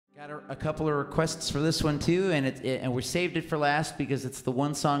Got a couple of requests for this one too, and we saved it for last because it's the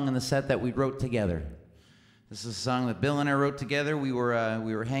one song in the set that we wrote together. This is a song that Bill and I wrote together. We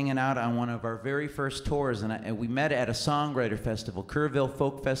were hanging out on one of our very first tours, and we met at a songwriter festival. Kerrville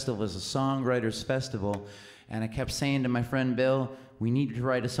Folk Festival is a songwriters festival, and I kept saying to my friend Bill, we need to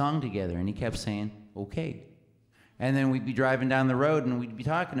write a song together, and he kept saying, okay. And then we'd be driving down the road, and we'd be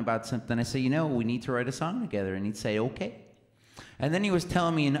talking about something. I say, you know, we need to write a song together, and he'd say, okay. And then he was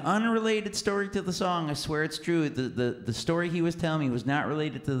telling me an unrelated story to the song. I swear it's true. The story he was telling me was not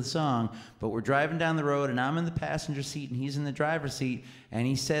related to the song, but we're driving down the road, and I'm in the passenger seat, and he's in the driver's seat, and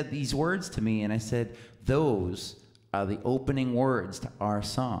he said these words to me, and I said, those are the opening words to our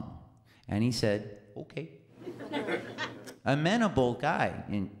song. And he said, okay. Amenable guy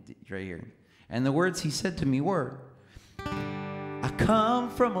right here. And the words he said to me were, I come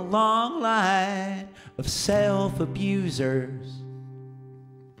from a long line of self-abusers.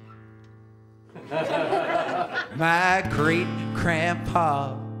 My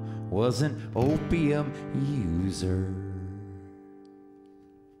great-grandpa was an opium user.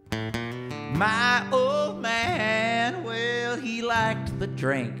 My old man, well, he liked the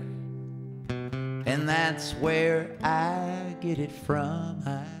drink. And that's where I get it from,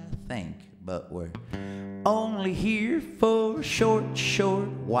 I think. But we're only here for a short, short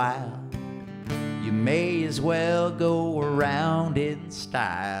while. You may as well go around in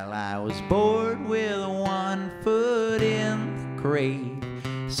style. I was bored with one foot in the grave.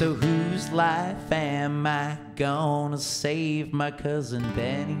 So whose life am I gonna save? My cousin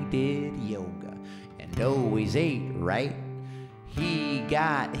Benny did yoga and always ate right. He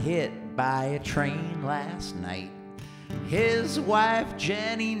got hit by a train last night. His wife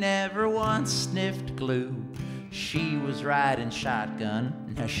Jenny never once sniffed glue. She was riding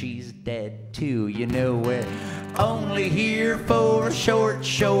shotgun, now she's dead too. You know, we're only here for a short,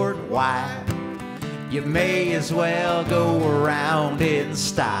 short while. You may as well go around in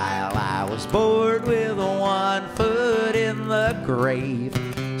style. I was bored with one foot in the grave.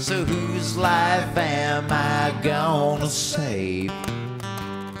 So whose life am I gonna save?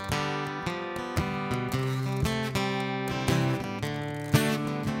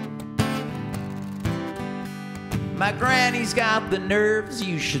 My granny's got the nerves,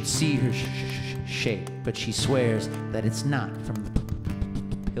 you should see her shake. But she swears that it's not from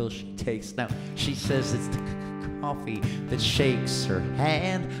the pill she takes. Now, she says it's the coffee that shakes her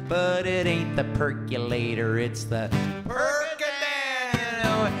hand. But it ain't the percolator, it's the percolator.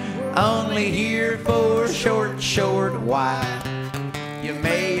 Only here for a short, short while. You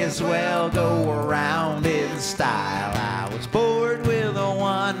may as well go around in style. I was bored with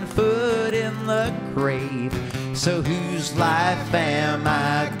one foot in the grave. So whose life am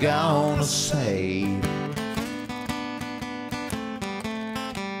I gonna save?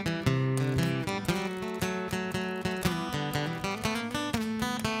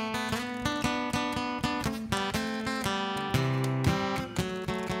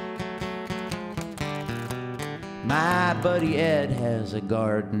 My buddy Ed has a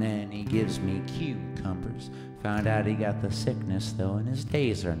garden and he gives me cucumbers. Found out he got the sickness though and his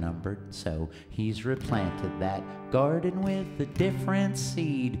days are numbered. So he's replanted that garden with a different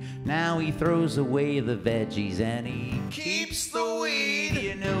seed. Now he throws away the veggies and he keeps the weed.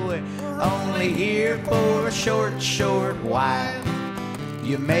 You know, we're only here for a short, short while.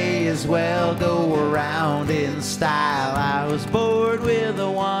 You may as well go around in style. I was bored with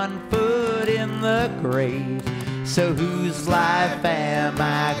one foot in the grave. So whose life am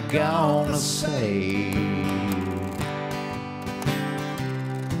I gonna save?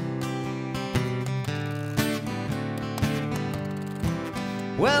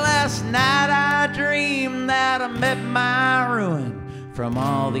 Well, last night I dreamed that I met my ruin. From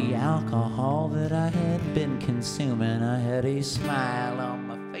all the alcohol that I had been consuming, I had a smile on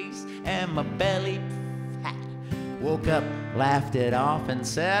my face and my belly fat. Woke up, laughed it off and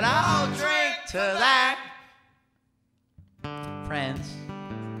said, I'll drink to that. Friends,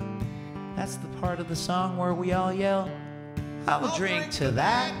 that's the part of the song where we all yell, I'll drink to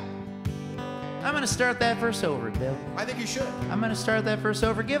that. I'm going to start that verse over, Bill. I think you should. I'm going to start that verse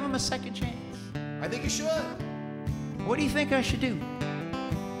over. Give him a second chance. I think you should. What do you think I should do?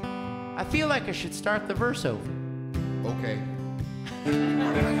 I feel like I should start the verse over. Okay.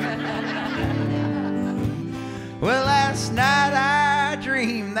 Well, last night I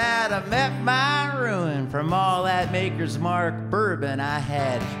dreamed that I met my ruin. From all that Maker's Mark bourbon I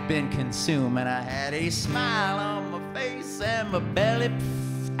had been consuming. I had a smile on my face and my belly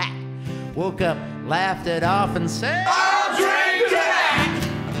fat. Woke up, laughed it off and said, I'll drink to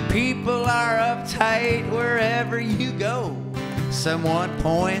that! People are uptight wherever you go. Someone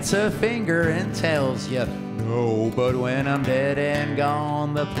points a finger and tells you no, but when I'm dead and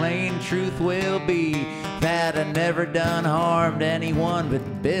gone, the plain truth will be that I never done harm to anyone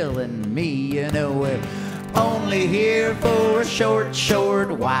but Bill and me. You know, we're only here for a short, short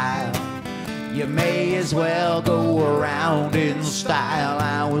while. You may as well go around in style.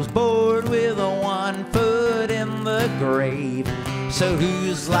 I was bored with a 1 foot in the grave, so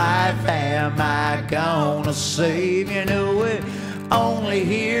whose life am I gonna save? You know, we're only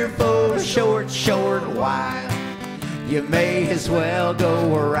here for a short, short while. You may as well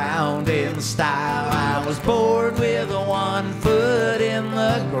go around in style. I was bored with a 1 foot in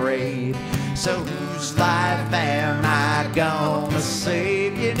the grave, so whose life am I gonna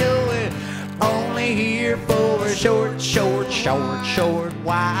save? You know, we're only here for a short, short, short, short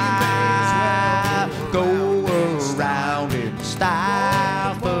while. Go around in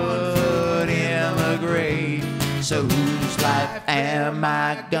style, foot in the grave, so whose life am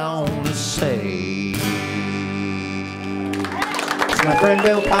I gonna save? It's my friend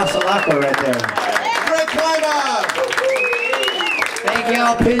Bill Pasalaco right there. Great Klyma! Thank you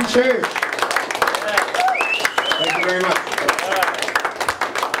all, PinChurch. Thank you very much.